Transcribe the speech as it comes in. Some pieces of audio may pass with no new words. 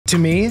To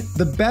me,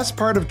 the best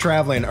part of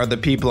traveling are the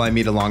people I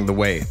meet along the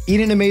way.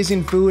 Eating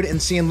amazing food and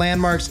seeing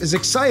landmarks is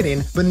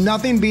exciting, but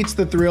nothing beats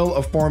the thrill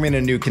of forming a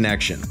new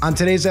connection. On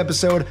today's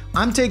episode,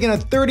 I'm taking a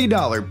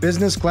 $30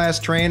 business class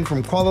train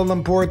from Kuala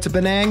Lumpur to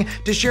Penang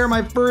to share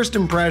my first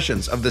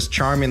impressions of this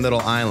charming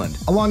little island.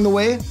 Along the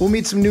way, we'll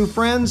meet some new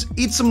friends,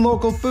 eat some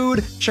local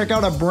food, check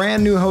out a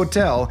brand new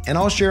hotel, and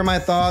I'll share my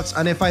thoughts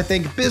on if I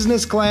think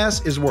business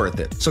class is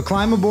worth it. So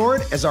climb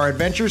aboard as our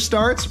adventure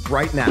starts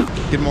right now.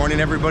 Good morning,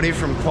 everybody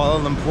from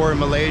Kuala Lumpur,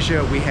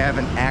 Malaysia. We have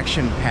an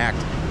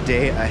action-packed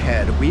day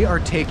ahead. We are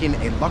taking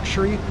a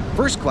luxury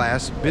first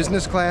class,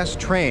 business class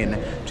train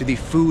to the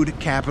food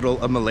capital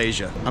of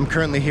Malaysia. I'm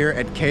currently here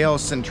at KL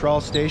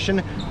Central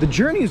Station. The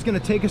journey is going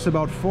to take us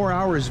about 4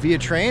 hours via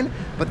train,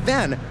 but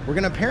then we're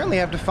going to apparently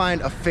have to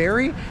find a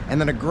ferry and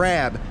then a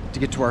grab to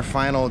get to our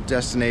final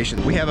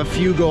destination. We have a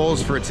few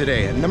goals for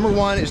today. Number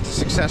one is to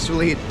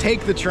successfully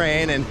take the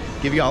train and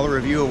give you all a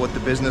review of what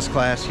the business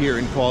class here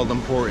in Kuala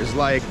Lumpur is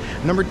like.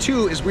 Number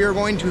two is we are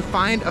going to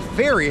find a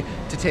ferry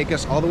to take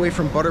us all the way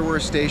from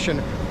Butterworth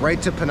station right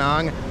to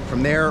Penang.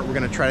 From there, we're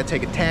gonna try to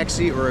take a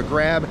taxi or a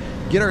grab,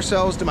 get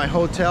ourselves to my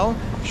hotel,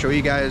 show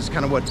you guys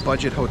kind of what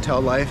budget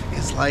hotel life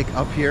is like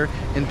up here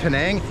in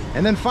Penang.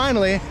 And then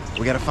finally,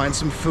 we gotta find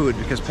some food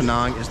because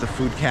Penang is the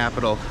food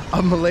capital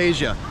of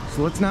Malaysia.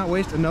 So let's not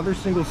waste another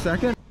single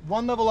second.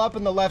 One level up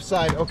in the left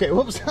side. Okay,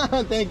 whoops,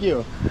 thank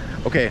you.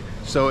 Okay,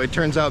 so it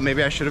turns out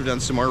maybe I should have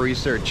done some more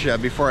research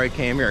before I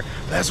came here.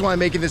 That's why I'm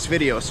making this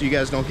video, so you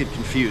guys don't get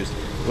confused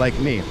like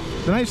me.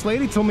 The nice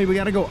lady told me we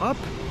gotta go up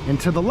and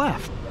to the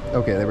left.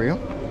 Okay, there we go.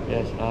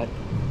 Yes,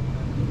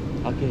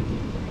 okay.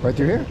 Right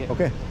through here?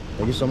 Okay,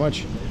 thank you so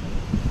much.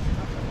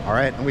 All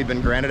right, and we've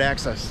been granted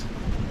access.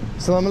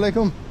 Assalamu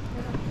alaikum.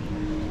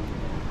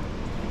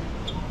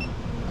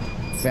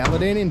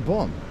 Validating,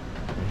 boom.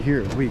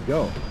 Here we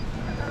go.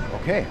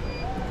 Okay,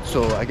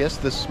 so I guess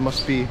this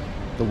must be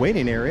the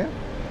waiting area,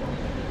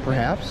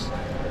 perhaps.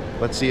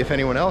 Let's see if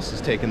anyone else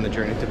is taking the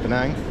journey to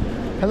Penang.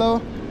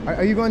 Hello,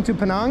 are you going to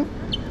Penang?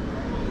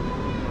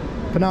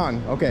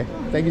 Penang, okay,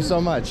 thank you so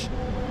much.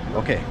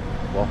 Okay,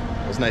 well,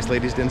 those nice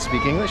ladies didn't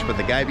speak English, but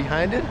the guy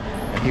behind it,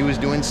 and he was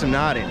doing some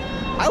nodding.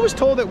 I was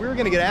told that we were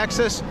gonna get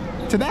access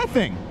to that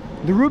thing,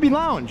 the Ruby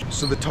Lounge.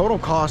 So the total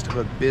cost of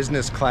a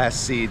business class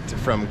seat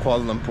from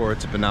Kuala Lumpur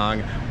to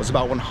Penang was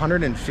about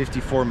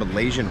 154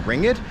 Malaysian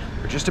ringgit,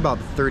 or just about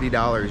 $30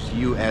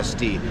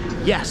 USD.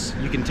 Yes,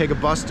 you can take a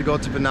bus to go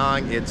to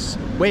Penang. It's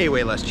way,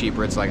 way less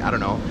cheaper. It's like, I don't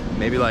know,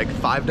 maybe like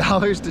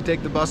 $5 to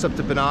take the bus up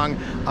to Penang.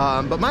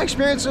 But my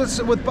experience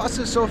with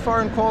buses so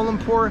far in Kuala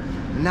Lumpur,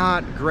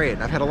 not great.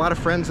 I've had a lot of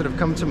friends that have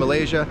come to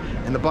Malaysia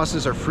and the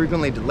buses are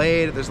frequently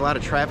delayed. There's a lot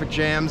of traffic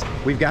jams.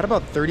 We've got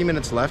about 30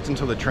 minutes left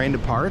until the train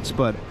departs,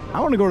 but I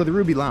want to go to the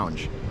Ruby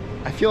Lounge.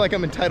 I feel like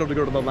I'm entitled to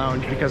go to the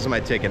lounge because of my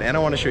ticket, and I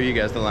want to show you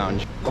guys the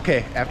lounge.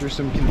 Okay, after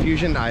some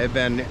confusion, I have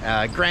been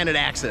granted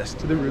access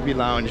to the Ruby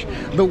Lounge.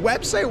 The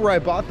website where I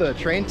bought the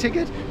train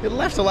ticket, it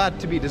left a lot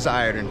to be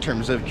desired in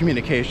terms of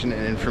communication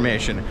and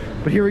information.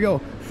 But here we go,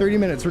 30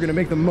 minutes. We're gonna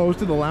make the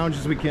most of the lounge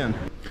as we can.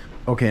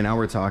 Okay, now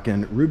we're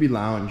talking. Ruby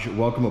Lounge,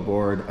 welcome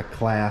aboard, a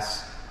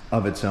class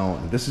of its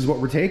own. This is what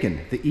we're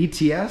taking. The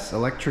ETS,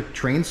 electric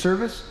train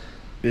service,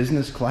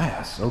 business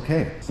class.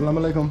 Okay.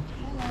 Assalamu alaikum.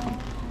 Hello.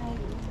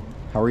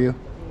 How are you?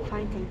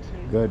 Fine, thank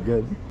you. Good,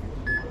 good.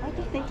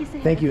 Okay, thank you so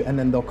much. Thank you. And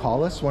then they'll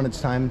call us when it's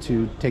time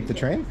to take the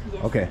train?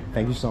 Yes. Okay,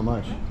 thank you so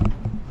much.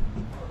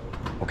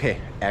 Okay,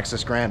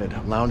 access granted.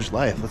 Lounge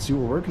life. Let's see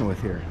what we're working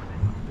with here.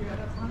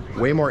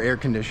 Way more air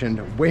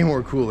conditioned, way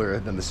more cooler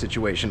than the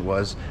situation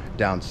was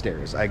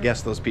downstairs. I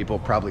guess those people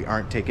probably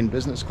aren't taking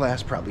business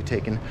class, probably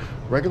taking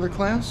regular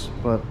class,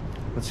 but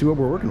let's see what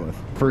we're working with.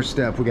 First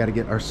step, we got to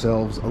get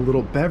ourselves a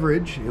little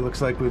beverage. It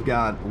looks like we've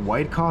got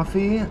white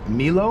coffee,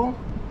 Milo,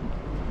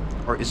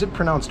 or is it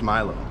pronounced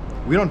Milo?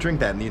 We don't drink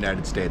that in the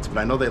United States, but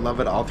I know they love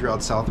it all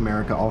throughout South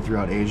America, all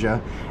throughout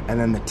Asia. And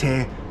then the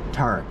teh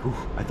tarik. Ooh,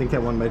 I think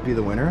that one might be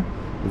the winner.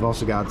 We've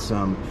also got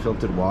some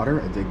filtered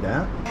water. I dig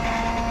that.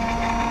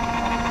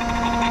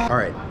 All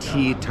right,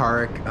 tea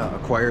tarik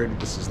acquired.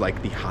 This is like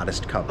the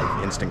hottest cup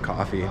of instant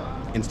coffee,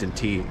 instant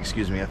tea,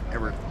 excuse me, I've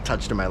ever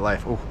touched in my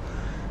life. Oh,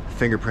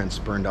 fingerprints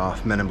burned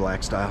off, Men in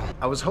Black style.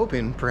 I was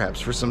hoping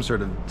perhaps for some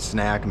sort of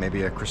snack,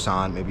 maybe a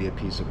croissant, maybe a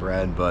piece of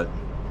bread, but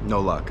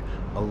no luck.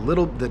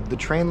 The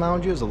train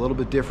lounge is a little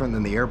bit different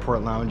than the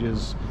airport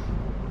lounges.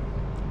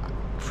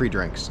 Free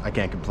drinks, I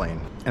can't complain.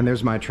 And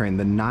there's my train,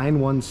 the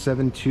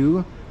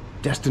 9172,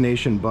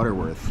 destination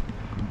Butterworth.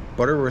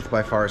 Butterworth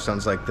by far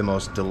sounds like the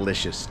most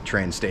delicious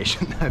train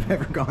station I've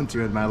ever gone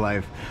to in my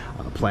life.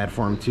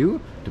 Platform 2,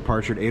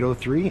 departure at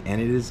 8:03,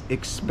 and it is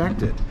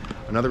expected.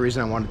 Another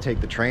reason I want to take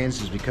the trains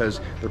is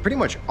because they're pretty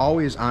much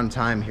always on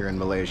time here in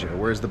Malaysia,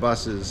 whereas the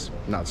buses,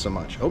 not so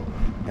much. Oh,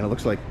 and it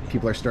looks like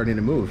people are starting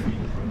to move.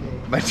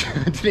 I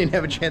didn't even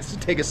have a chance to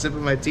take a sip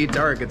of my tea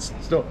dark. It's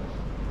still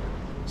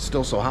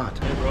so hot.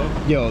 Hey, bro.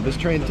 Yo, this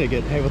train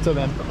ticket. Hey, what's up,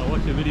 man? I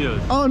watch your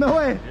videos. Oh, no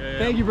way. Yeah,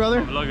 Thank you,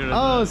 brother.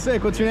 Oh,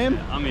 sick. What's your name?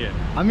 Amir.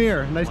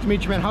 Amir. Nice to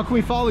meet you, man. How can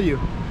we follow you?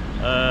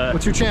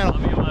 What's your channel?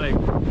 Amir Malik.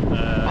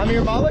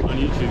 Amir Malik? On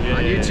YouTube, yeah.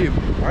 On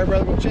YouTube. All right,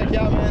 brother, we'll check you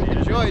out, man.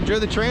 Enjoy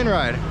the train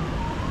ride.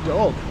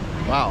 Oh,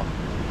 wow,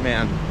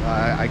 man.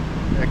 I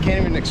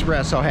can't even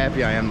express how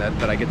happy I am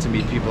that I get to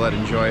meet people that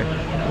enjoy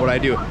what I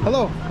do.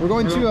 Hello, we're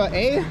going to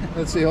A.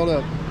 Let's see, hold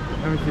up.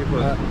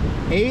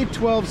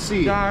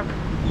 A12C.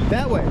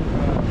 That way.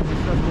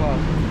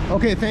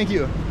 Okay, thank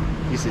you.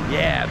 He said,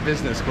 yeah,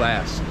 business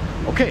class.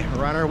 Okay,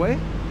 we're on our way.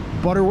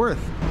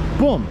 Butterworth.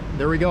 Boom,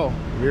 there we go.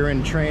 We're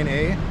in train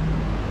A.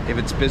 If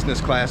it's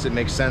business class, it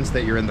makes sense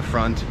that you're in the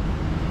front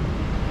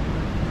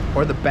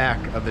or the back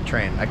of the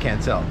train. I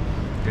can't tell.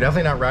 You're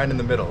definitely not riding in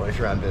the middle if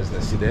you're on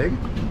business, you dig?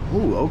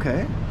 Ooh,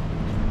 okay.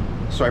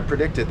 So I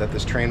predicted that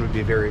this train would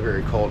be very,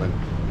 very cold, and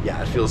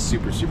yeah, it feels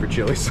super, super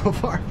chilly so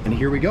far. And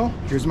here we go.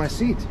 Here's my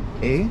seat.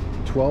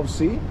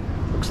 A12C.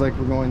 Looks like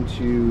we're going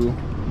to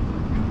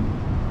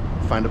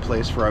find a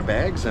place for our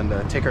bags and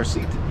take our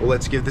seat. Well,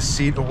 let's give this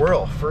seat a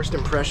whirl. First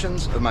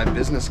impressions of my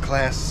business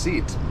class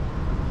seat.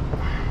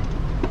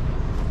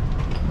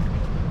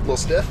 A little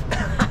stiff.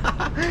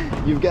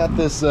 You've got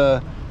this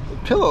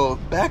pillow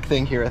back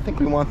thing here. I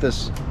think we want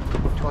this, do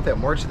you want that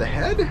more to the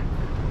head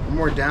or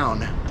more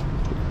down?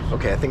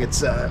 Okay, I think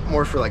it's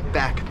more for like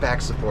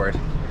back support.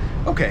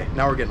 Okay,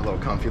 now we're getting a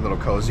little comfy, a little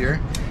cozier.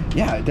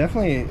 Yeah,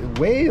 definitely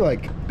way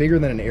like bigger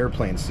than an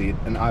airplane seat,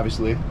 and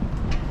obviously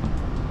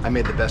I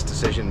made the best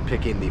decision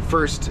picking the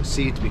first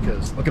seat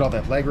because look at all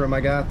that legroom I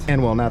got.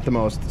 And well, not the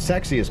most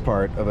sexiest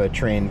part of a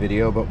train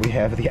video, but we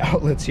have the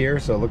outlets here,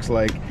 so it looks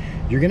like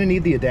you're gonna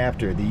need the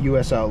adapter. The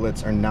US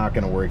outlets are not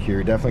gonna work here.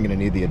 You're definitely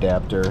gonna need the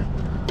adapter.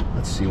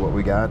 Let's see what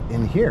we got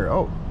in here.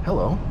 Oh,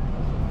 hello.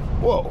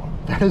 Whoa,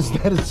 that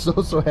is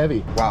so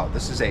heavy. Wow,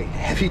 this is a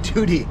heavy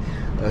duty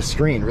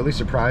screen. Really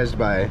surprised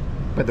by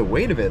the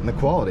weight of it and the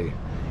quality.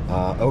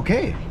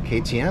 Okay,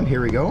 KTM,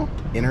 here we go.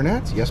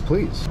 Internet, yes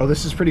please. Oh,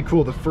 this is pretty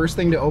cool. The first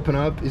thing to open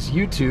up is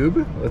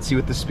YouTube. Let's see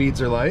what the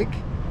speeds are like.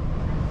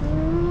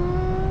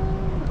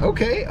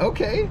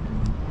 Okay.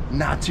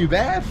 Not too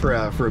bad for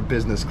a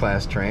business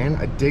class train.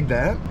 I dig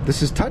that.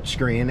 This is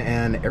touchscreen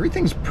and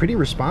everything's pretty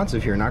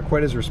responsive here. Not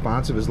quite as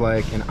responsive as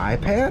like an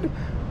iPad,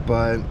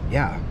 but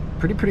yeah,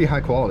 pretty high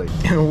quality.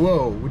 And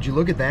whoa, would you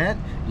look at that?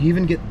 You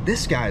even get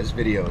this guy's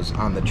videos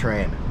on the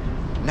train.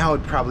 Now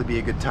would probably be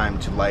a good time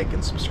to like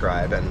and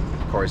subscribe, and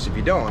of course if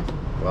you don't,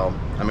 well,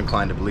 I'm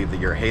inclined to believe that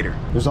you're a hater.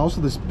 There's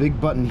also this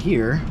big button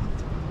here.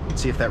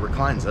 Let's see if that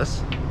reclines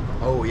us.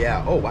 Oh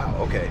yeah, oh wow,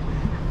 okay.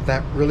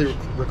 That really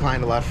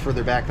reclined a lot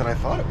further back than I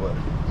thought it would.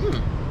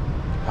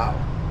 Wow.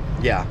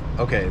 Yeah,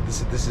 okay,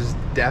 this is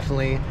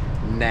definitely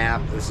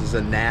nap. This is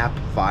a nap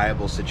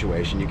viable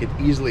situation. You could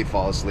easily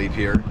fall asleep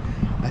here.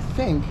 I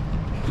think,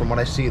 from what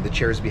I see, the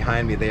chairs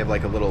behind me, they have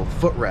like a little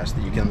footrest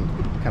that you can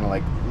kind of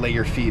like lay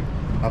your feet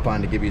up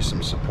on to give you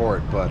some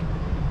support, but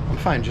I'm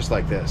fine just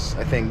like this.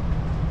 I think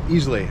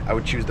easily I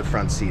would choose the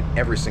front seat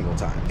every single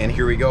time. And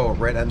here we go,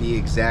 right on the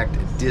exact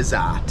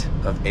dizot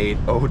of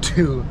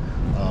 8:02.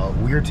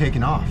 We're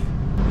taking off.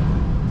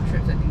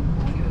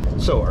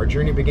 So our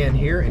journey began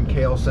here in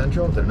KL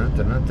Central,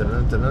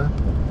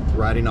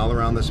 riding all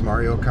around this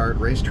Mario Kart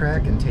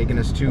racetrack and taking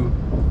us to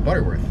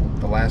Butterworth,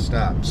 the last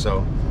stop.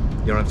 So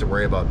you don't have to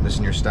worry about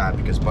missing your stop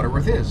because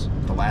Butterworth is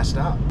the last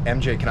stop.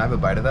 MJ, can I have a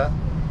bite of that?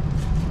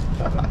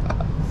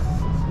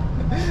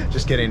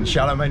 Just kidding.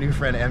 Shout out my new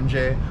friend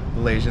MJ.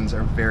 Malaysians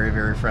are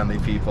very friendly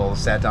people.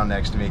 Sat down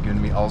next to me,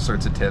 giving me all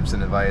sorts of tips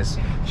and advice.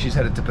 She's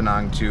headed to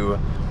Penang too,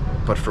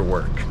 but for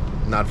work,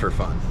 not for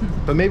fun.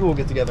 But maybe we'll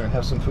get together and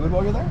have some food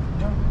while you're there.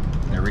 Yeah.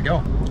 There we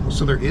go.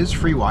 So there is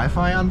free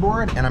Wi-Fi on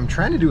board, and I'm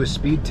trying to do a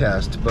speed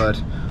test,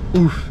 but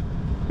oof,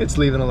 it's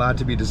leaving a lot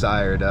to be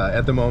desired.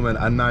 At the moment,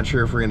 I'm not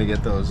sure if we're gonna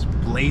get those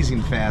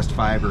blazing fast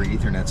fiber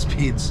Ethernet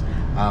speeds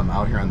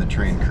out here on the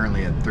train,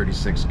 currently at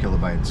 36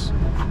 kilobytes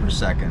per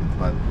second,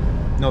 but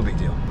no big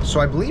deal. So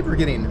I believe we're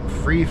getting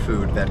free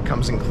food that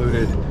comes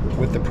included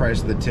with the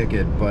price of the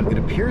ticket, but it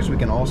appears we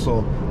can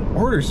also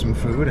order some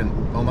food, and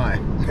oh my.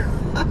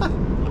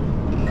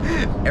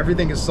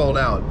 Everything is sold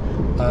out.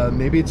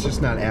 Maybe it's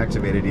just not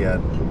activated yet.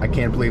 I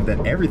can't believe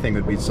that everything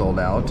would be sold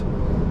out,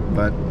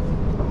 but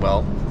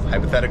well,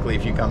 hypothetically,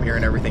 if you come here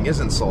and everything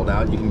isn't sold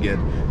out, you can get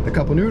the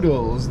cup of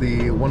noodles,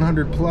 the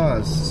 100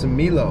 plus, some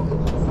Milo,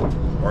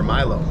 or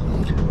Milo,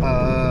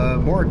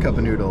 more cup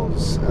of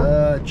noodles,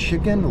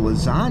 chicken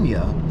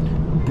lasagna,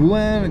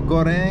 buen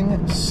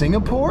goreng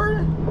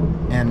Singapore,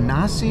 and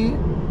nasi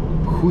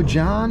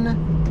hujan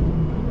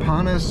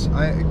panas.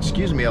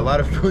 Excuse me, a lot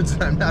of foods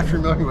that I'm not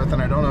familiar with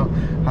and I don't know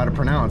how to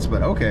pronounce,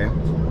 but okay.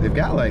 They've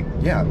got like,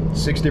 yeah,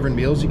 6 different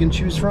meals you can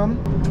choose from.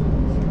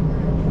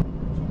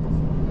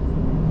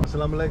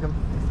 Assalamu alaikum.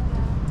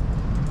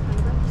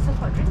 So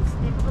for drinks,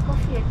 do you prefer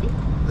coffee or tea?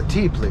 The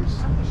tea, please.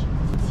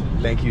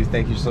 Thank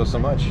you so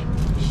much.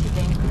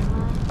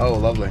 Oh,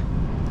 lovely.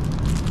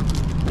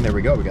 And there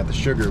we go, we got the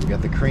sugar, we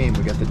got the cream,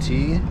 we got the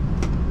tea,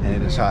 and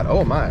it is hot.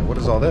 Oh my, what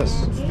is all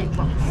this?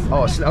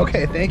 Oh,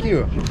 okay, thank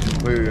you.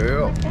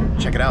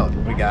 Check it out.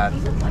 We got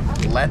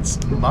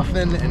Let's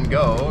Muffin and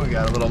Go. We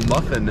got a little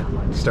muffin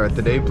to start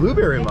the day.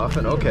 Blueberry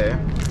muffin, okay.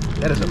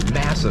 That is a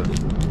massive,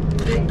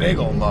 big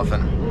old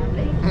muffin.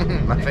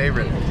 My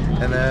favorite.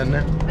 And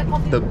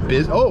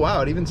then oh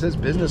wow, it even says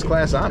business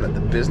class on it.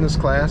 The business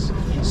class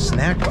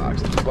snack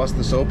box. Let's bust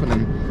this open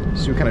and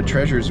see what kind of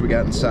treasures we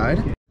got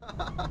inside.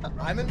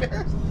 I'm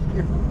embarrassed.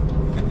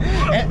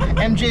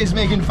 MJ is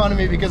making fun of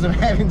me because I'm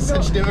having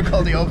such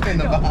difficulty opening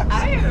the box.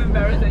 I am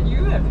embarrassed that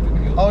you have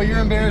difficulty. Oh, you're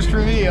embarrassed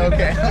for me?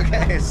 Okay,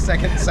 okay.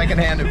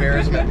 Second-hand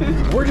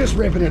embarrassment. We're just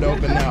ripping it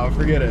open now.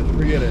 Forget it.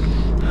 Forget it.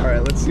 All right,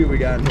 let's see what we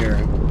got in here.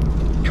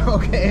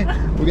 Okay,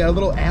 we got a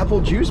little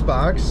apple juice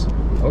box.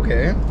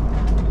 Okay.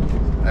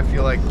 I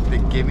feel like they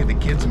gave me the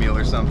kids' meal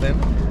or something.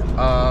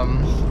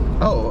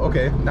 Oh,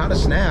 okay. Not a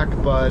snack,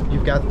 but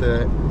you've got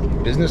the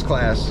business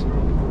class,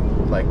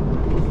 like,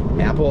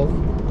 Apple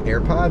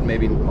AirPod,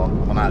 maybe, well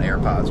not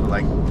AirPods, but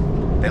like,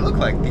 they look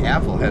like the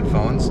Apple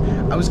headphones.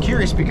 I was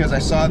curious because I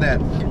saw that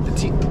the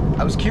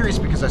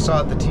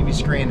TV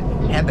screen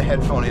had the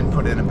headphone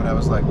input in it, but I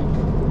was like,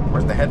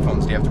 where's the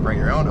headphones? Do you have to bring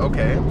your own?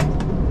 Okay.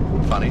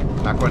 Funny.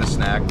 Not quite a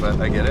snack, but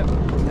I get it.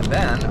 And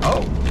then,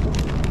 oh,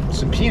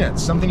 some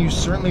peanuts, something you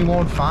certainly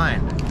won't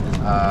find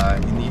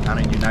on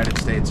a United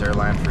States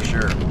airline for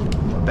sure.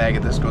 A bag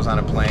of this goes on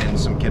a plane,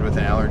 some kid with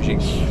an allergy,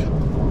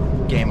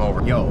 game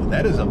over. Yo,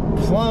 that is a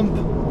plump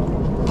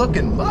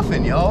looking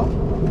muffin, y'all.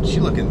 She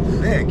looking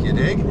thick, you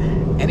dig?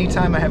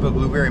 Anytime I have a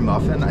blueberry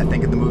muffin, I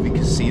think of the movie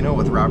Casino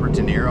with Robert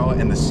De Niro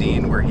and the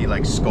scene where he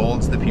like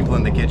scolds the people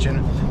in the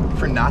kitchen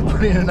for not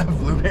putting enough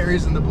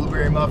blueberries in the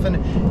blueberry muffin.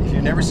 If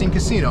you've never seen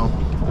Casino,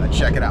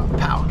 check it out.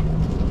 Pow.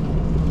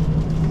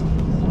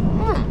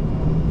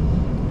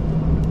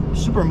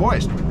 Super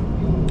moist.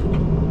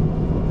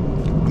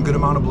 A good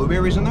amount of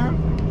blueberries in there.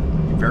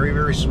 Very,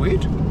 very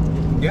sweet.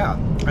 Yeah,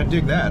 I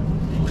dig that.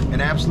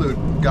 An absolute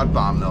gut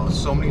bomb though.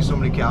 So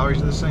many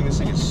calories in this thing. This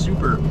thing is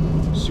super,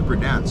 super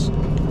dense.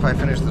 If I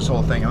finish this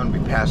whole thing, I'm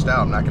gonna be passed out.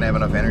 I'm not gonna have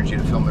enough energy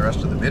to film the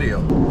rest of the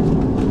video.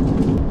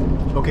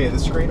 Okay, the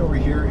screen over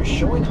here is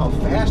showing how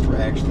fast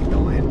we're actually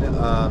going.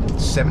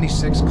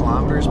 76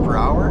 kilometers per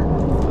hour.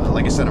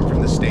 Like I said, I'm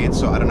from the States,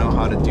 so I don't know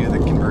how to do the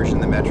conversion,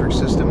 the metric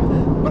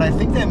system. But I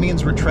think that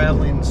means we're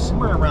traveling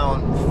somewhere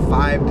around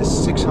 500 to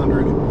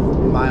 600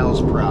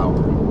 miles per hour.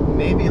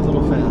 Maybe a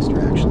little faster,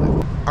 actually.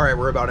 All right,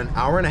 we're about an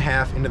hour and a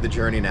half into the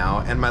journey now,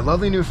 and my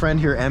lovely new friend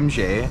here,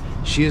 MJ,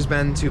 she has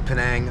been to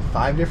Penang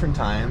 5 different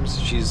times.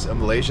 She's a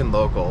Malaysian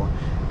local,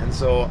 and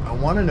so I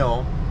want to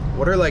know,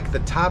 what are like the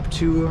top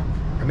 2,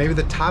 or maybe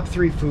the top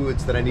 3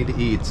 foods that I need to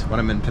eat when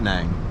I'm in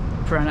Penang?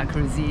 Peranakan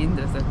cuisine,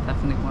 that's a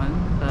definite one.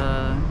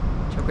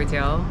 Char kway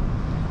teow.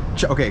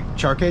 Okay,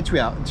 char kway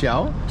teow.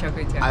 Char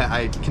kway teow.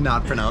 I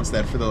cannot pronounce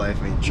that for the life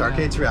of me. Char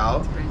kway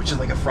teow, which is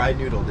like a fried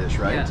noodle dish,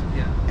 right? Yeah,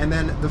 yeah. And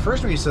then the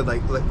first one you said,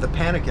 like the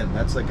panakan,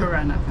 that's like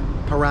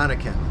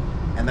Peranakan.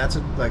 And that's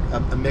like a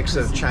mix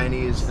of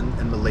Chinese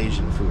and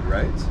Malaysian food,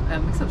 right? A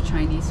mix of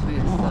Chinese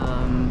with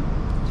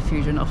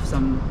fusion of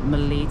some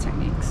Malay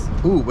techniques.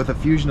 Ooh, with a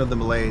fusion of the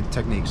Malay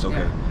techniques, okay.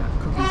 Yeah,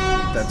 cooking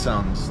techniques. That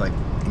sounds like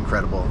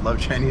incredible. Love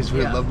Chinese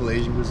food, love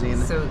Malaysian cuisine.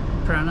 So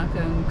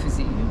Peranakan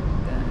cuisine,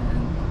 then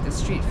the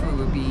street food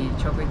would be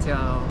char kway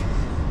teow,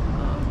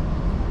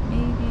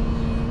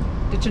 maybe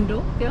the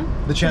chendol, yeah?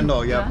 The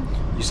chendol, yeah.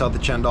 You saw the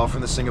chendol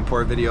from the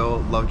Singapore video.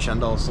 Love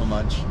chendol so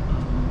much.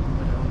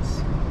 What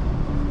else?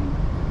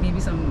 Maybe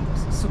some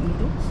soup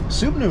noodles.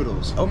 Soup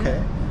noodles,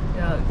 okay.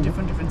 Yeah,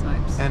 different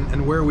types.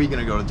 And where are we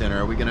gonna go to dinner?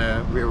 Are we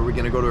gonna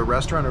go to a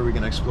restaurant, or are we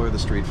gonna explore the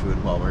street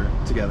food while we're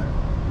together?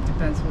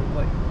 Depends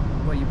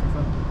what you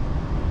prefer.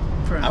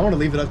 I want to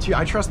leave it up to you.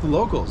 I trust the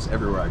locals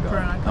everywhere I go.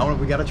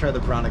 We got to try the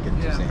Peranakan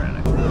cuisine.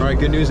 All right,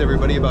 good news,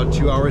 everybody. About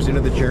 2 hours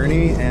into the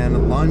journey,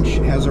 and lunch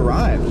has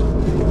arrived.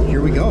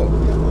 Here we go.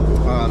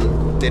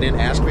 They didn't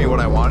ask me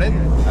what I wanted.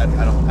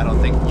 I don't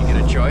think you get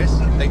a choice.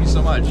 Thank you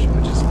so much,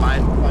 which is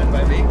fine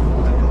by me.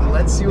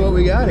 Let's see what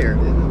we got here.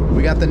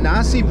 We got the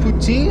nasi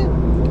putih,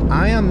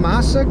 ayam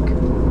masak,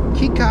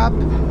 kikap,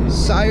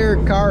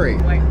 sayur kari.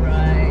 White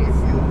rice,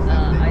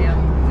 ayam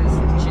is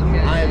chicken.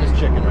 Ayam is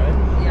chicken, right?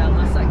 Yeah,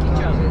 masak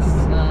kicap is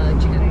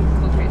chicken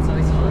cooked with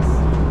soy sauce,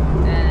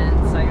 and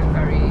sayur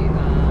kari,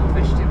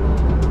 vegetable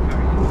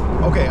curry.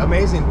 Okay,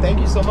 amazing. Thank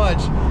you so much.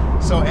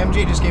 So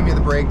MJ just gave me the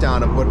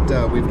breakdown of what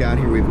we've got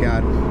here. We've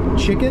got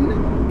chicken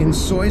in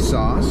soy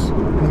sauce,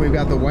 and then we've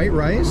got the white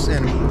rice,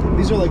 and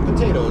these are like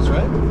potatoes,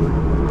 right?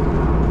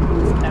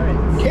 It's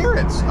carrots.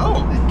 Carrots.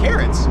 Oh,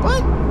 carrots.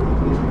 What?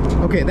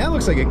 Okay, that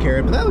looks like a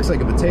carrot, but that looks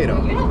like a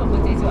potato. You have a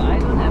potato. I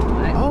don't have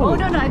one. Oh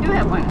no, I do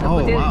have one. A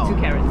potato and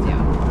 2 carrots.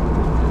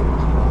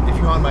 Yeah. If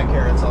you want my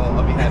carrots,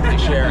 I'll be happy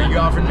to share. You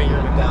offered me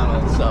your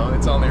McDonald's, so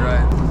it's only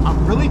right.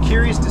 I'm really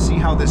curious to see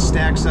how this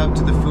stacks up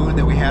to the food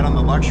that we had on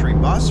the luxury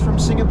bus from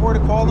Singapore to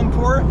Kuala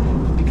Lumpur,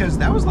 because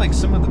that was like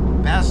some of the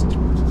best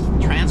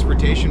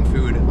transportation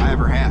food I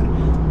ever had.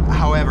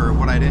 However,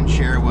 what I didn't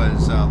share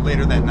was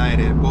later that night,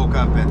 I woke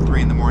up at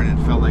 3 in the morning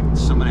and felt like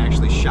someone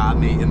actually shot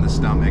me in the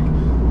stomach.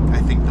 I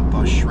think the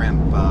bus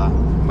shrimp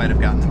might have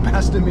gotten the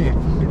best of me.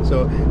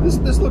 So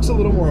this looks a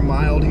little more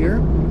mild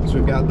here. So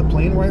we've got the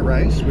plain white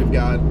rice, we've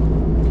got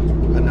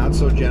a not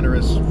so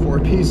generous 4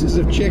 pieces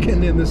of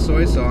chicken in the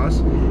soy sauce,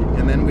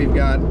 and then we've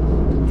got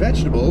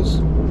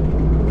vegetables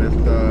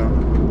with,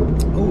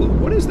 oh,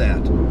 what is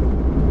that?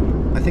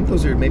 I think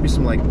those are maybe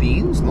some like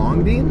beans,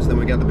 long beans. Then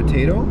we got the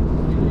potato,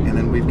 and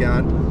then we've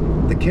got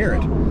the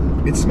carrot.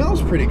 It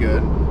smells pretty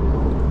good,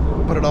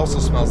 but it also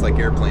smells like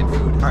airplane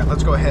food. All right,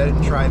 let's go ahead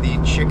and try the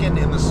chicken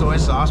in the soy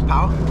sauce,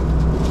 pal.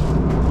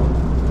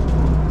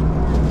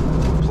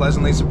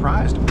 Pleasantly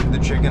surprised. The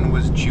chicken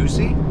was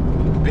juicy,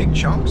 big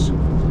chunks,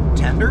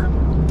 tender,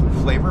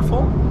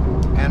 flavorful,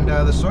 and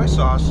the soy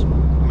sauce,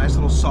 nice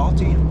little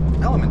salty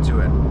element to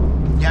it.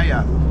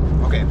 Yeah.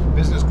 Okay,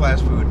 business class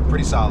food,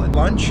 pretty solid.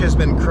 Lunch has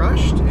been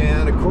crushed,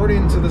 and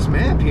according to this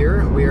map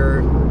here, we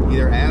are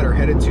either at or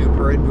headed to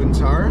Purat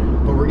Buntar,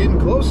 but we're getting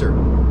closer.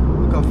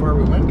 Look how far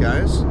we went,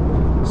 guys.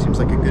 Seems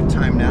like a good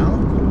time now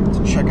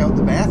to check out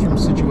the bathroom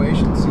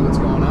situation, see what's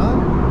going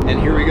on.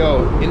 And here we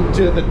go,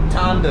 into the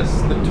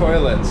tandas, the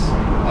toilets.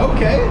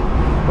 Okay.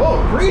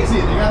 Whoa, crazy,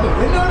 they got the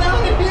window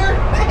down in here?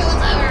 Hey, what's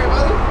up,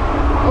 everybody?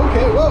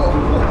 Okay, whoa.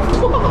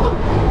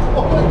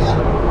 Oh my God.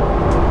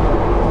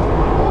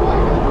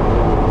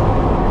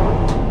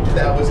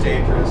 That was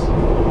dangerous.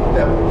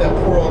 That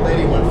poor old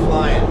lady went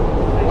flying.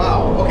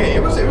 Wow. Okay,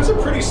 it was a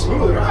pretty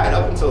smooth ride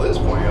up until this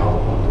point, y'all.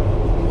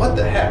 What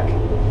the heck?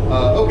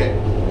 Okay,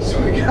 so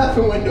we got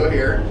the window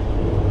here.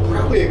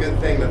 Probably a good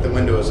thing that the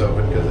window is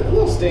open because it's a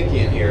little stinky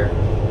in here.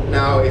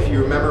 Now, if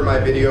you remember my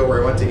video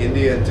where I went to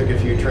India and took a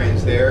few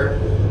trains there,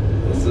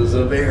 this is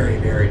a very,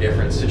 very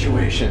different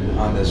situation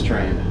on this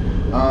train.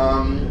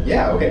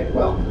 Yeah. Okay.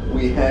 Well,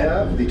 we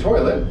have the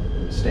toilet,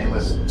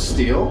 stainless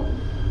steel.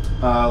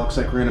 Looks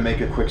like we're gonna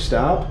make a quick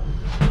stop.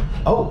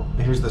 Oh,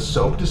 here's the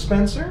soap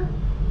dispenser.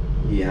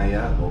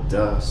 Yeah, well,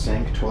 duh,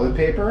 sink, toilet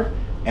paper,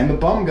 and the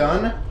bum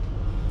gun.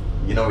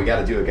 You know we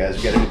gotta do it, guys.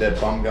 We gotta do that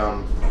bum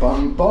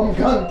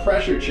gun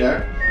pressure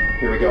check.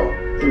 Here we go.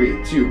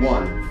 3, 2,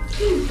 1.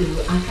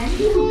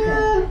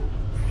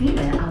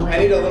 I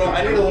need a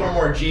little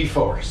more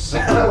G-force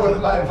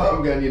with my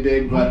bum gun, you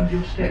dig? But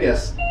I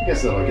guess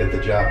that'll get the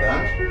job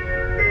done.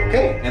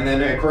 Okay, and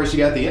then of course you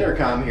got the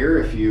intercom here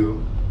if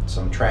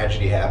some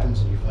tragedy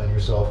happens and you find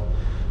yourself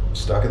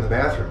stuck in the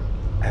bathroom.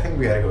 I think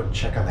we gotta go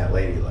check on that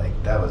lady. Like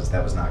that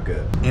was not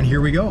good. And here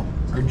we go.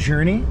 Our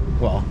journey,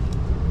 well,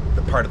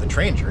 the part of the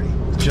train journey,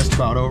 is just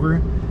about over.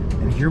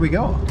 And here we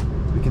go.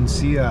 We can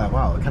see,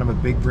 wow, kind of a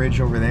big bridge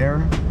over there.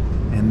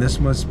 And this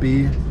must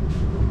be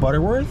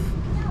Butterworth.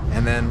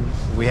 And then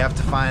we have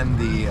to find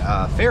the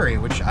ferry,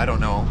 which I don't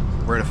know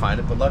where to find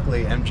it, but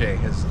luckily MJ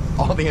has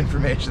all the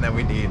information that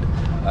we need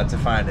to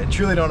find it.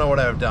 Truly don't know what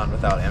I would have done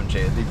without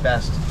MJ, the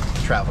best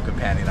travel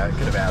companion I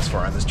could have asked for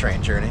on this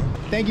train journey.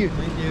 Thank you.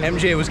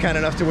 MJ was kind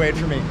enough to wait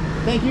for me.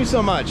 Thank you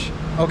so much.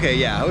 Okay,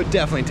 yeah, I would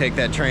definitely take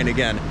that train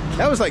again.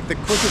 That was like the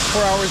quickest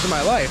 4 hours of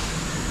my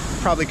life.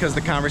 Probably because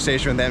the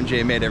conversation with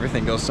MJ made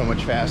everything go so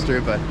much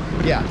faster, but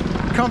yeah,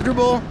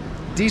 comfortable,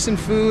 decent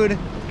food,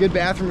 good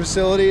bathroom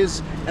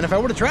facilities, and if I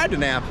would have tried to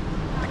nap,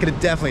 I could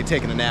have definitely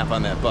taken a nap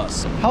on that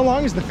bus. How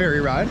long is the ferry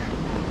ride?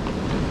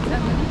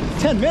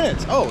 10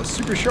 minutes. Oh,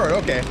 super short.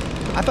 Okay.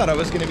 I thought I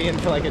was going to be in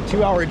for like a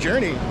 2-hour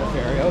journey in the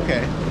ferry.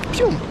 Okay.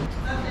 Phew.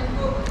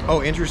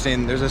 Oh,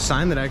 interesting. There's a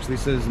sign that actually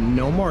says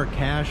no more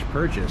cash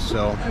purchase.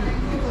 So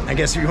I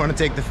guess if you want to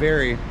take the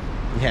ferry,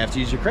 you have to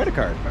use your credit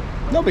card.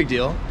 No big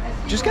deal.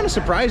 Just kind of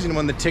surprising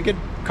when the ticket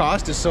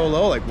cost is so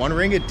low, like 1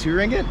 ringgit, 2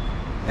 ringgit,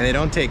 and they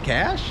don't take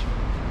cash.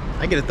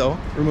 I get it though.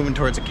 We're moving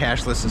towards a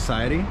cashless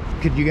society.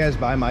 Could you guys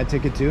buy my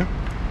ticket too?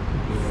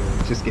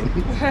 Just kidding.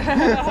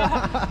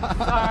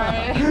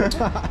 Sorry.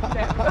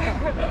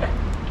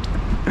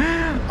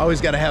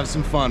 Always got to have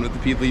some fun with the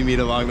people you meet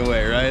along the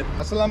way, right?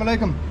 Assalamu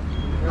alaikum.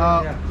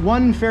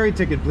 1 ferry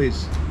ticket,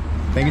 please.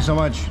 Thank you so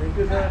much. Thank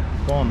you, sir.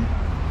 Boom.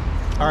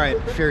 All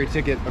right, ferry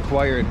ticket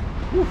acquired.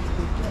 Whew.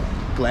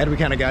 Glad we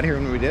kind of got here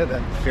when we did.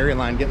 That ferry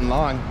line getting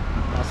long.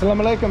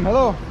 Assalamu alaikum.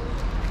 Hello.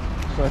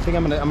 So I think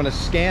I'm gonna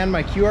scan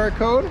my QR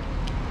code.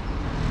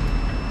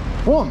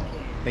 Boom.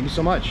 Thank you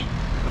so much.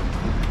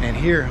 And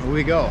here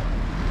we go.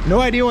 No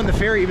idea when the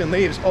ferry even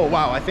leaves. Oh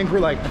wow, I think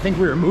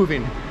we're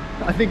moving.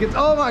 I think it's,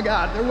 oh my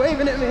God, they're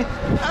waving at me.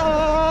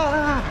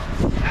 Ah!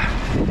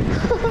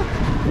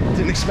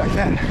 Didn't expect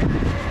that.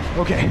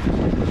 Okay.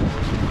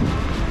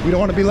 We don't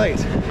want to be late.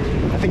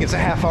 I think it's a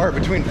 ½ hour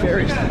between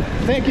ferries.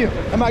 Thank you.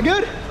 Am I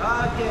good?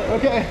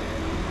 Okay.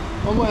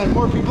 Oh man,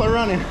 more people are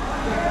running.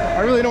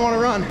 I really don't want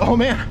to run. Oh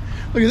man,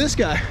 look at this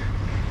guy.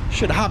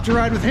 Should have hopped a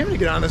ride with him to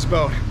get on this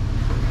boat.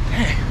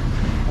 Dang,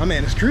 my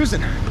man is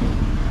cruising.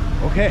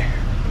 Okay,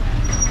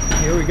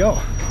 here we go.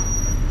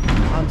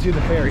 Onto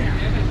the ferry.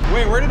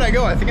 Wait, where did I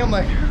go? I think I'm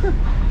like,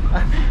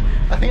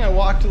 I think I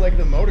walked to like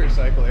the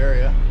motorcycle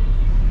area.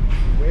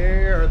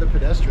 Where are the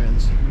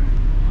pedestrians?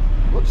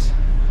 Whoops.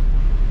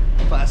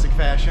 Classic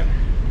fashion.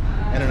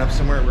 Ended up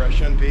somewhere where I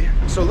shouldn't be.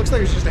 So it looks like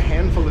there's just a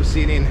handful of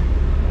seating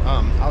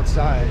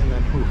outside, and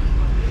then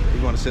if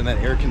you want to sit in that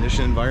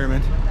air-conditioned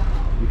environment,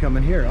 you come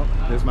in here. Oh,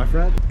 there's my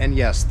friend. And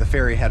yes, the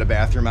ferry had a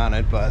bathroom on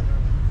it, but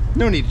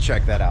no need to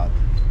check that out.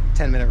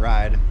 10-minute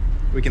ride,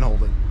 we can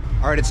hold it.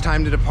 All right, it's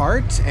time to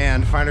depart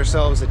and find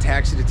ourselves a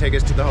taxi to take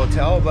us to the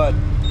hotel, but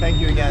thank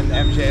you again,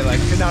 MJ.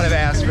 Like, could not have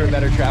asked for a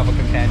better travel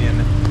companion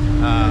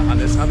on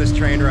this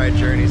train ride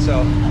journey.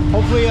 So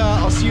hopefully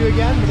I'll see you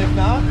again, but if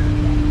not,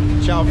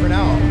 ciao for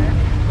now.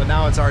 But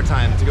now it's our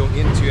time to go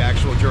into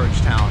actual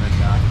Georgetown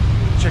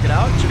and check it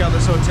out. Check out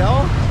this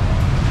hotel.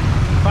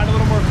 Find a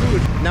little more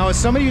food. Now, as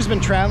somebody who's been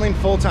traveling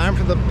full time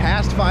for the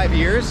past 5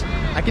 years,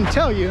 I can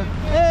tell you,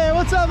 hey,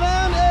 what's up,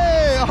 man?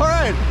 Hey, all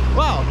right.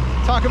 Wow,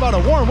 talk about a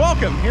warm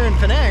welcome here in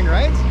Penang,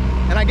 right?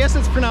 And I guess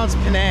it's pronounced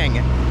Penang,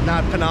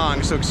 not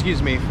Penang, so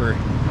excuse me for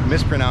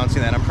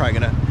mispronouncing that. I'm probably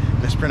gonna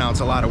mispronounce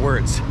a lot of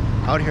words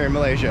out here in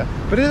Malaysia.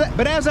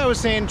 But as I was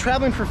saying,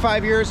 traveling for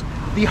 5 years,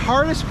 the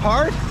hardest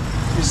part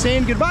is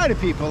saying goodbye to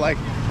people. Like,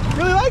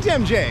 really liked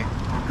MJ.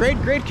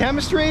 Great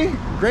chemistry,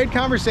 great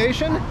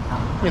conversation.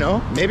 You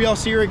know, maybe I'll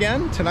see her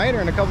again tonight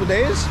or in a couple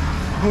days.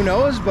 Who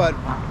knows? But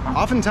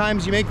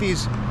oftentimes you make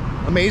these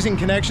amazing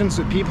connections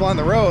with people on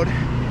the road,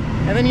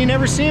 and then you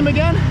never see them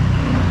again.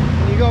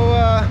 And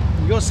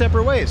you go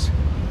separate ways.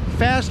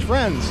 Fast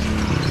friends,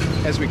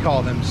 as we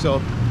call them. So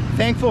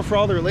thankful for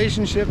all the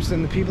relationships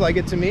and the people I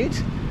get to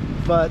meet.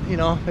 But you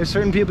know, there's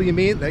certain people you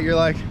meet that you're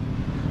like,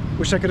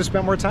 wish I could have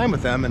spent more time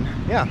with them. And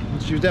yeah,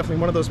 she was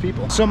definitely one of those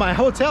people. So my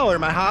hotel or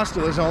my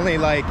hostel is only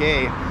like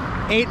a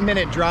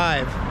 8-minute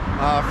drive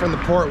from the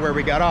port where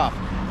we got off.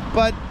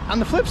 But on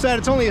the flip side,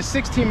 it's only a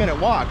 16-minute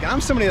walk. I'm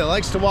somebody that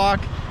likes to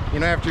walk, you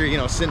know, after, you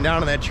know, sitting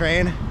down on that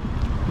train.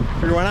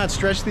 Figure why not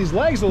stretch these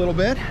legs a little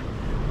bit.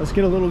 Let's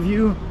get a little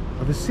view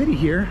of the city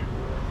here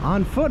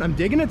on foot. I'm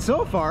digging it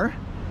so far.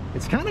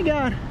 It's kind of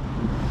got,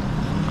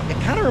 it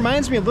kind of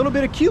reminds me a little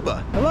bit of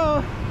Cuba.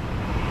 Hello,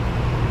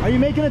 are you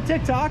making a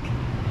TikTok?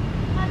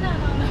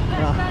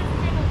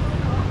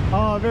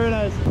 Oh, very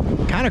nice.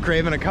 Kind of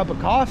craving a cup of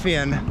coffee,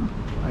 and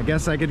I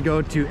guess I could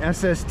go to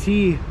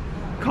SST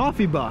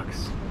Coffee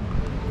Box.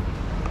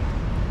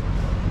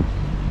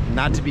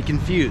 Not to be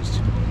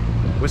confused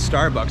with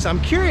Starbucks.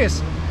 I'm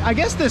curious, I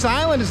guess this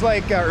island is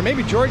like, or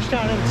maybe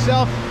Georgetown in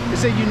itself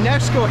is a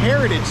UNESCO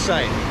heritage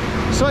site.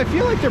 So I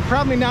feel like they're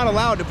probably not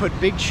allowed to put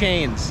big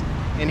chains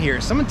in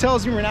here. Someone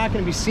tells me we're not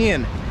going to be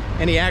seeing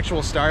any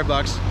actual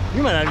Starbucks.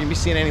 You might not even be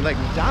seeing any like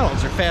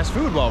McDonald's or fast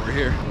food while we're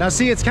here. Now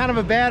see, it's kind of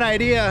a bad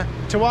idea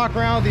to walk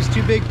around with these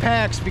two big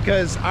packs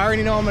because I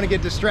already know I'm gonna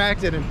get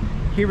distracted, and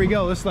here we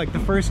go. This is like the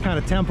first kind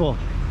of temple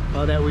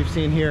that we've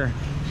seen here.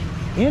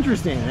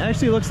 Interesting, it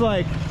actually looks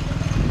like,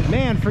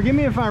 man, forgive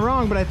me if I'm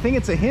wrong, but I think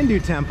it's a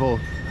Hindu temple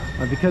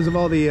because of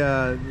all the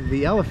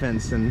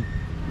elephants, and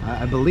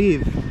I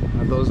believe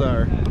those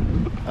are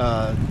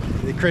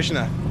the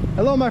Krishna.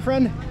 Hello, my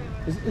friend.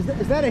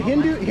 Is that a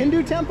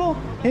Hindu temple?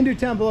 Hindu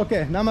temple,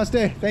 okay.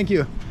 Namaste, thank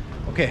you.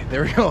 Okay,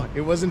 there we go.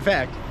 It was in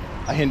fact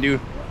a Hindu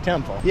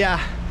temple.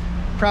 Yeah,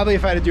 probably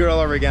if I had to do it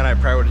all over again, I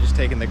probably would have just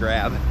taken the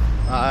grab.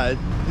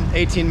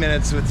 18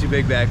 minutes with 2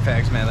 big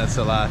backpacks, man, that's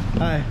a lot.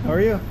 Hi, how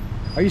are you?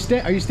 Are you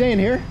staying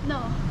here?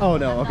 No. Oh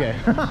no, okay.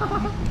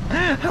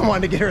 I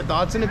wanted to get her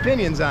thoughts and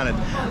opinions on it.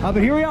 But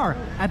here we are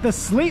at the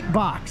Sleep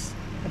Box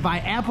by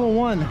Apple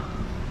One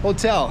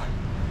Hotel.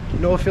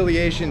 No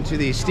affiliation to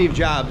the Steve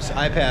Jobs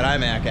iPad,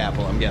 iMac,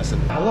 Apple, I'm guessing.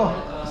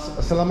 Hello,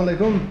 assalamu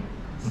alaikum.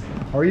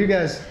 How are you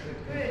guys?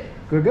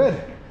 Good.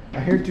 Good.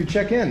 I'm here to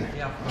check in.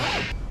 Yeah.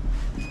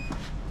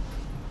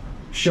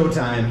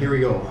 Showtime, here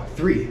we go.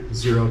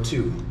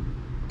 302.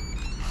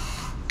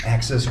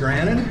 Access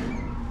granted.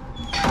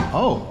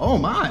 Oh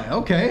my,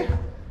 okay.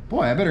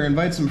 Boy, I better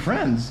invite some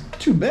friends.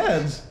 2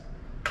 beds.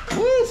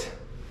 What?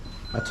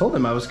 I told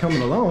them I was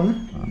coming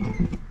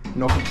alone.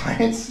 No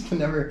complaints. Can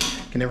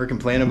never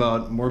complain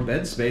about more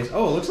bed space.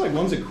 Oh, it looks like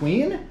one's a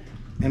queen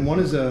and one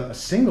is a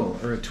single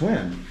or a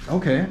twin.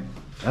 Okay,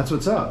 that's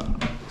what's up.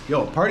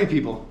 Yo, party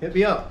people, hit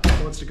me up.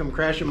 Who wants to come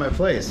crash at my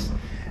place?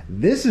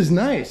 This is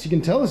nice. You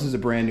can tell this is a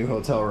brand new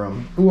hotel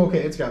room. Ooh, okay,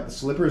 it's got the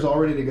slippers all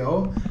ready to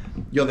go.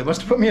 Yo, they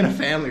must have put me in a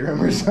family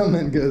room or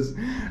something, because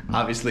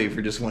obviously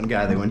for just one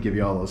guy, they wouldn't give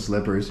you all those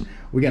slippers.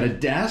 We got a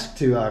desk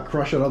to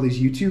crush out all these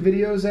YouTube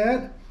videos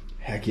at.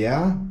 Heck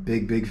yeah,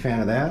 big fan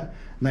of that.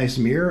 Nice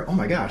mirror. Oh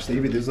my gosh, they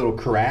give you these little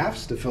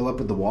carafes to fill up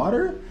with the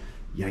water.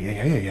 Yeah.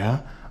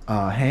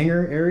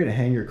 Hanger area to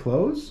hang your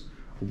clothes.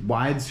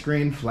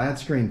 Widescreen, flat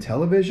screen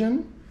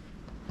television.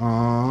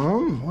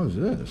 What is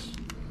this?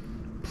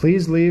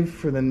 Please leave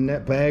for the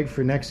net bag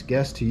for next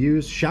guest to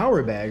use.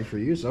 Shower bag for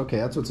use. Okay,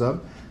 that's what's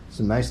up.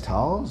 Some nice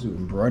towels,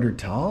 embroidered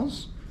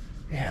towels.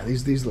 Yeah,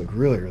 these look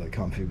really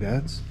comfy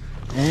beds.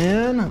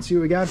 And let's see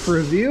what we got for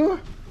a view.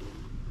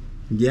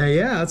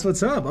 Yeah, that's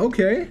what's up.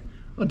 Okay.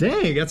 Oh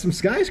dang, you got some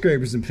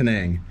skyscrapers in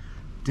Penang.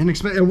 Didn't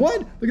expect. And what?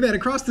 Look at that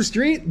across the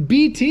street.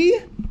 BT.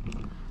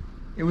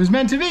 It was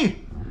meant to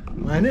be.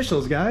 My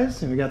initials,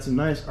 guys. And we got some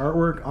nice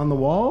artwork on the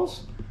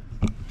walls.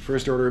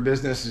 First order of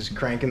business is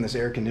cranking this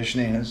air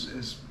conditioning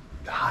as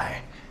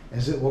high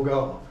as it will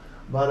go.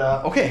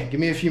 But okay, give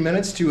me a few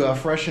minutes to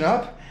freshen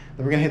up.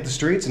 Then we're gonna hit the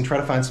streets and try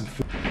to find some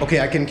food. Okay,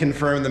 I can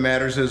confirm the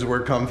mattresses were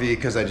comfy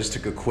because I just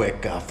took a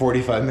quick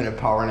 45-minute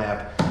power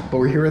nap. But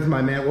we're here with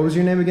my man. What was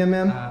your name again,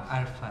 man?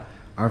 Arfad.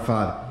 Arfad.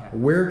 Yeah.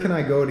 Where can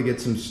I go to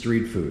get some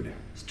street food?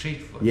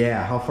 Street food?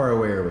 Yeah, how far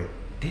away are we?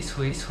 This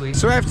way.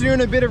 So after doing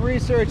a bit of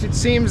research, it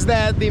seems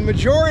that the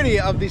majority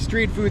of the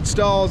street food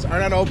stalls are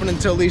not open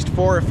until at least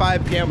 4 or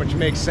 5 p.m., which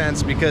makes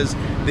sense because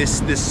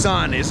this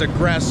sun is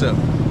aggressive.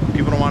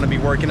 People don't want to be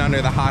working under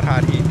the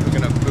hot heat,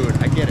 cooking up food.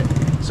 I get it.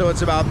 So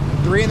it's about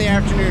 3 in the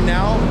afternoon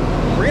now.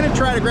 We're gonna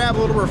try to grab a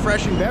little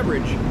refreshing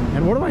beverage.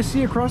 And what do I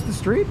see across the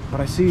street?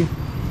 But I see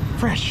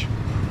fresh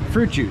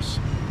fruit juice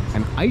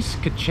and iced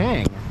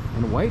kachang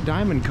and white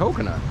diamond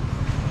coconut.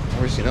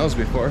 Never seen those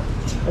before.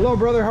 Hello,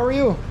 brother. How are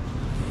you?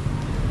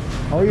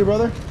 How are you,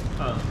 brother?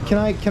 Can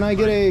I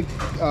get a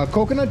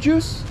coconut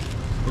juice?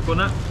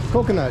 Coconut?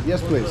 Coconut, yes,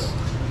 please.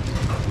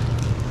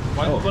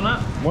 One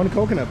coconut? One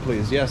coconut,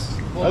 please. Yes.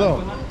 Hello.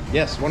 Coconut?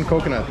 Yes, one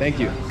coconut. Thank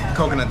you.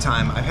 Coconut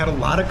time. I've had a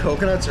lot of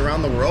coconuts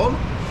around the world,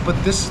 but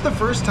this is the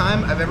first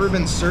time I've ever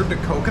been served a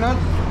coconut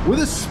with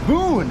a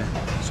spoon,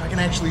 so I can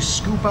actually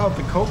scoop out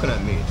the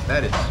coconut meat.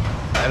 That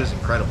is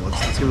incredible.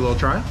 Let's give it a little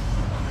try.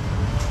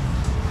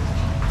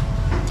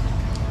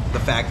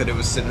 The fact that it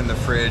was sitting in the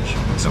fridge,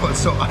 so it's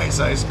so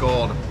ice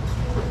cold.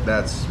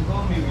 That's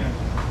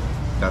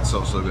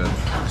so good.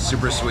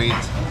 Super sweet.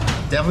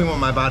 Definitely what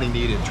my body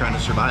needed trying to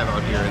survive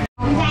out here.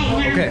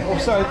 Okay, oh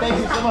sorry, thank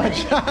you so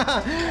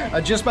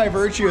much. Just by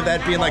virtue of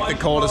that being like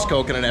the coldest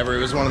coconut ever, it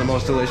was one of the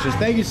most delicious.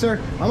 Thank you, sir.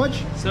 How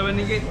much? 7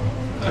 ringgit.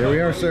 There we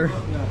are, sir.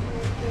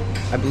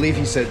 I believe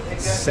he said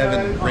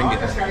 7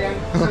 ringgit.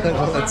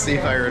 Let's see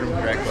if I heard him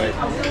correctly.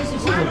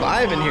 There's a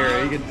vibe in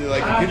here. You could do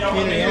like a good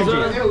community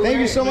energy. Thank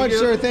you so much,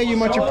 sir. Thank you,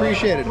 much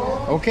appreciated.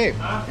 Okay,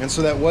 and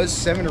so that was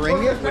 7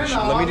 ringgit, which,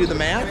 let me do the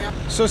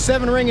math. So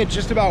 7 ringgit,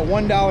 just about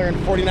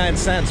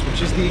 $1.49,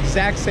 which is the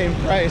exact same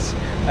price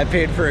I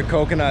paid for a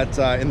coconut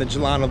in the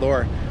Jalan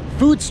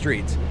food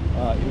street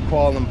in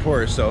Kuala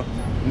Lumpur. So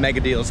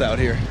mega deals out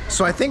here.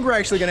 So I think we're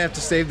actually gonna have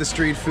to save the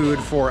street food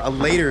for a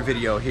later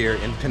video here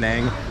in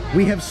Penang.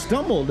 We have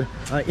stumbled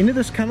into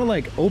this kind of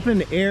like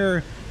open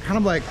air, kind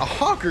of like a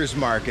hawker's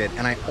market,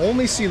 and I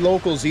only see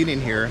locals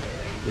eating here,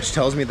 which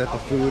tells me that the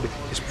food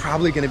is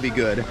probably gonna be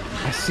good.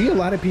 I see a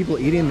lot of people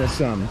eating this,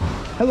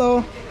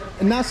 hello,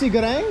 nasi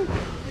goreng?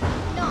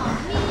 No,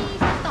 mi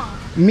sotong.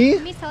 Mi?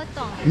 Mi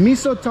sotong. Mi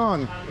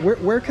sotong.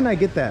 Where can I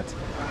get that?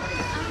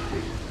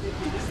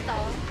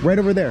 Stall. Right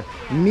over there.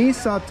 Mi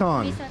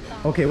sotong. Mi sotong.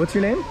 Okay, what's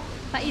your name?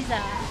 Faiza.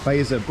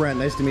 Faiza. Brent,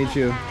 nice to meet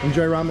you.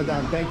 Enjoy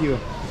Ramadan. Thank you.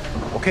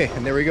 Okay,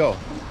 and there we go.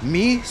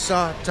 Mi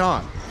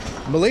sotong.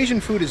 Malaysian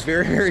food is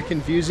very, very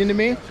confusing to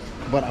me,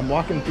 but I'm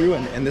walking through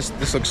and this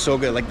looks so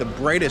good. Like the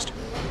brightest,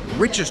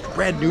 richest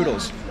red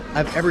noodles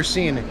I've ever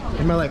seen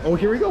in my life. Oh,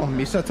 here we go.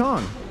 Mi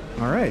sotong.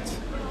 All right.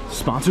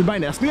 Sponsored by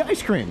Nestle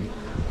Ice Cream.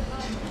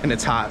 And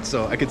it's hot,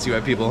 so I could see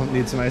why people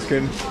need some ice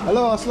cream.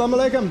 Hello, assalamu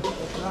alaikum.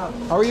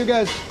 How are you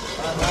guys?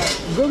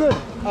 Good.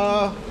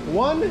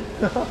 One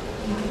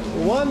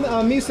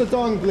mi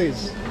sotong,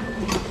 please.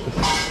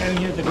 And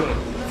here to go.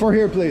 4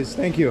 here, please.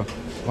 Thank you.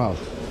 Wow.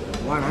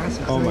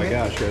 Oh my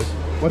gosh, guys.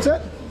 What's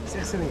that?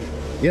 6 ringgit.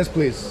 Yes,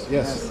 please.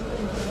 Yes.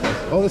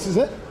 Oh, this is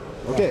it?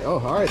 Okay. Oh,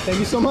 all right. Thank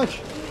you so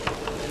much.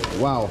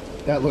 Wow,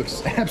 that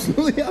looks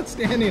absolutely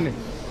outstanding.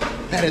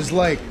 That is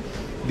like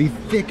the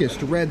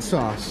thickest red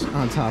sauce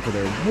on top of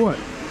there. What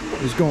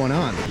is going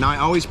on? Now, I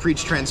always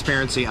preach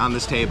transparency on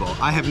this table.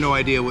 I have no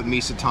idea what mi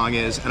sotong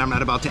is, and I'm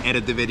not about to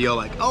edit the video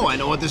like, oh, I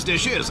know what this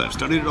dish is. I've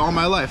studied it all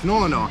my life.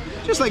 No.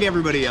 Just like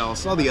everybody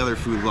else, all the other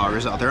food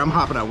vloggers out there, I'm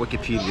hopping on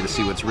Wikipedia to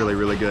see what's really,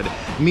 really good.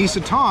 Mi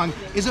sotong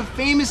is a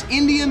famous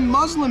Indian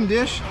Muslim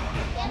dish.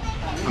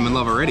 I'm in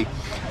love already.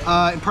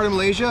 In part of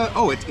Malaysia,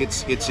 oh,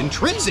 it's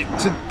intrinsic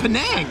to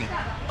Penang.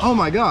 Oh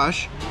my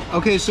gosh.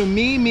 Okay, so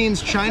mi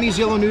means Chinese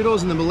yellow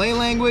noodles in the Malay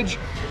language.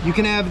 You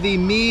can have the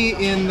mi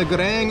in the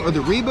goreng or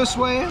the rebus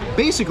way.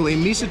 Basically,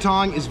 mi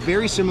sotong is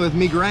very similar with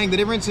mi goreng. The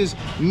difference is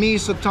mi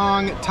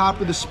sotong topped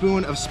with a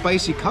spoon of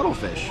spicy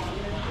cuttlefish.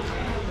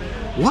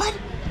 What?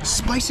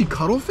 Spicy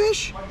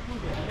cuttlefish?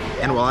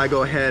 And while I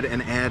go ahead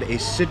and add a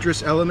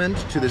citrus element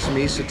to this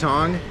mi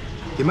sotong,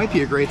 it might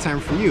be a great time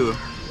for you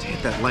to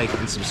hit that like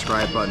and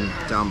subscribe button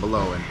down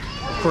below. And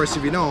of course,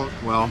 if you don't,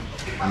 well,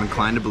 I'm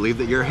inclined to believe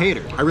that you're a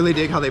hater. I really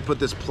dig how they put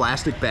this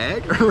plastic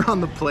bag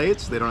around the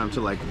plates. They don't have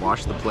to like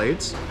wash the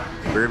plates.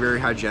 Very, very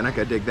hygienic.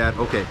 I dig that.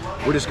 Okay,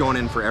 we're just going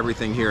in for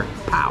everything here.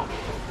 Pow.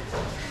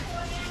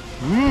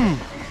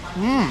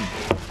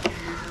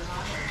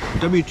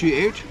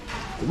 WTH?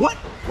 What?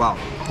 Wow,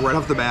 right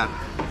off the bat.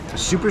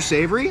 Super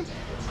savory.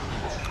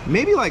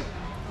 Maybe like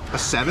a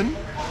 7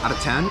 out of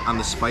 10 on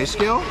the spice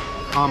scale.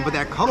 But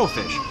that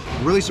cuttlefish,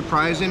 really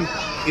surprising.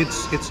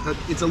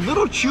 It's a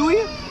little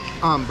chewy,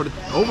 but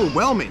it's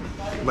overwhelming,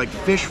 like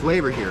fish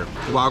flavor here.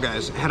 Wow,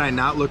 guys, had I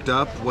not looked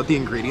up what the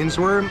ingredients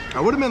were, I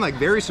would have been like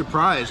very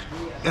surprised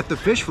at the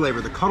fish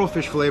flavor, the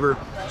cuttlefish flavor,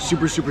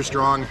 super, super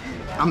strong.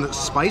 On the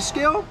spice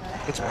scale,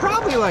 it's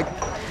probably like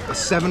a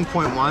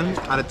 7.1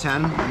 out of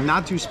 10.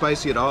 Not too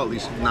spicy at all, at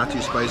least not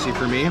too spicy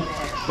for me.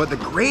 But the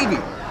gravy,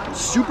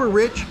 super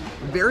rich,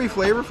 very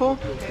flavorful,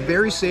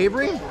 very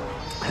savory,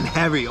 and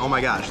heavy. Oh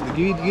my gosh, if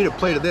you eat a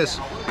plate of this,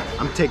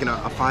 I'm taking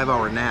a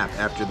 5-hour nap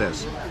after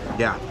this.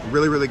 Yeah,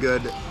 really, really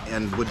good,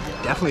 and would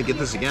definitely get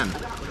this again.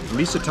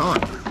 Mi sotong,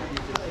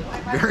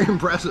 very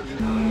impressive.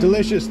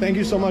 Delicious, thank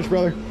you so much,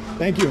 brother.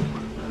 Thank you.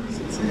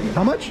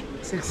 How much?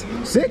 6.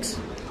 6?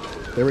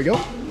 There we go,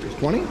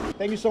 20.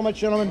 Thank you so much,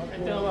 gentlemen.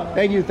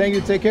 Thank you,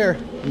 take care.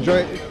 Enjoy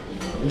it.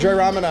 Enjoy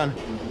Ramadan.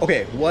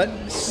 Okay, what?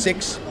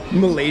 6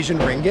 Malaysian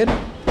ringgit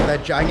for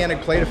that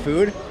gigantic plate of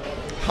food?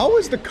 How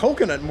is the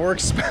coconut more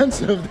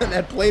expensive than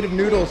that plate of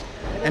noodles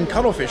and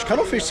cuttlefish?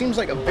 Cuttlefish seems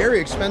like a very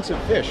expensive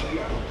fish.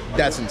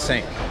 That's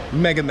insane.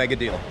 Mega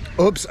deal.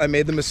 Oops, I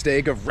made the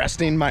mistake of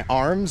resting my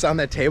arms on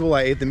that table.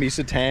 I ate the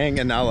miso tang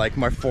and now like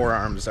my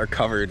forearms are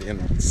covered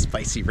in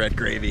spicy red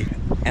gravy.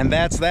 And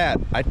that's that.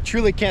 I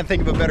truly can't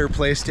think of a better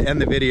place to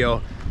end the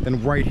video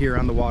than right here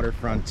on the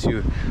waterfront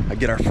to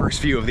get our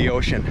first view of the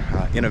ocean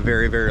in a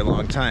very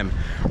long time.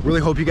 Really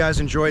hope you guys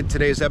enjoyed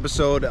today's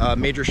episode.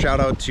 Major shout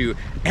out to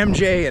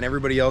MJ and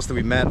everybody else that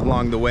we met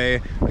along the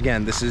way.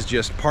 Again, this is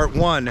just part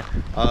 1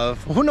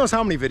 of who knows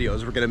how many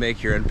videos we're gonna make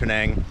here in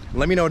Penang.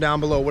 Let me know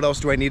down below what else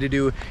do I need to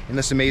do in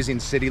this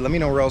amazing city. Let me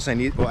know where else I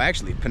need, well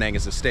actually Penang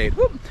is a state.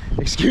 Whoop,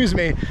 excuse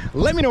me.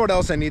 Let me know what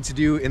else I need to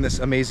do in this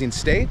amazing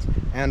state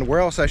and where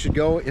else I should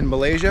go in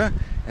Malaysia.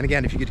 And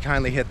again, if you could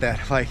kindly hit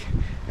that like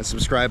and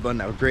subscribe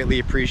button, I would greatly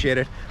appreciate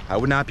it. I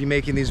would not be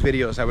making these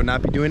videos, I would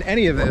not be doing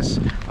any of this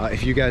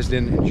if you guys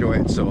didn't enjoy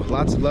it. So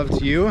lots of love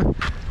to you.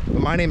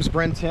 But my name is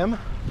Brent Tim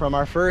from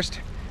our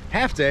first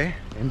half day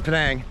in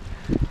Penang.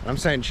 And I'm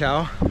saying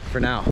ciao for now.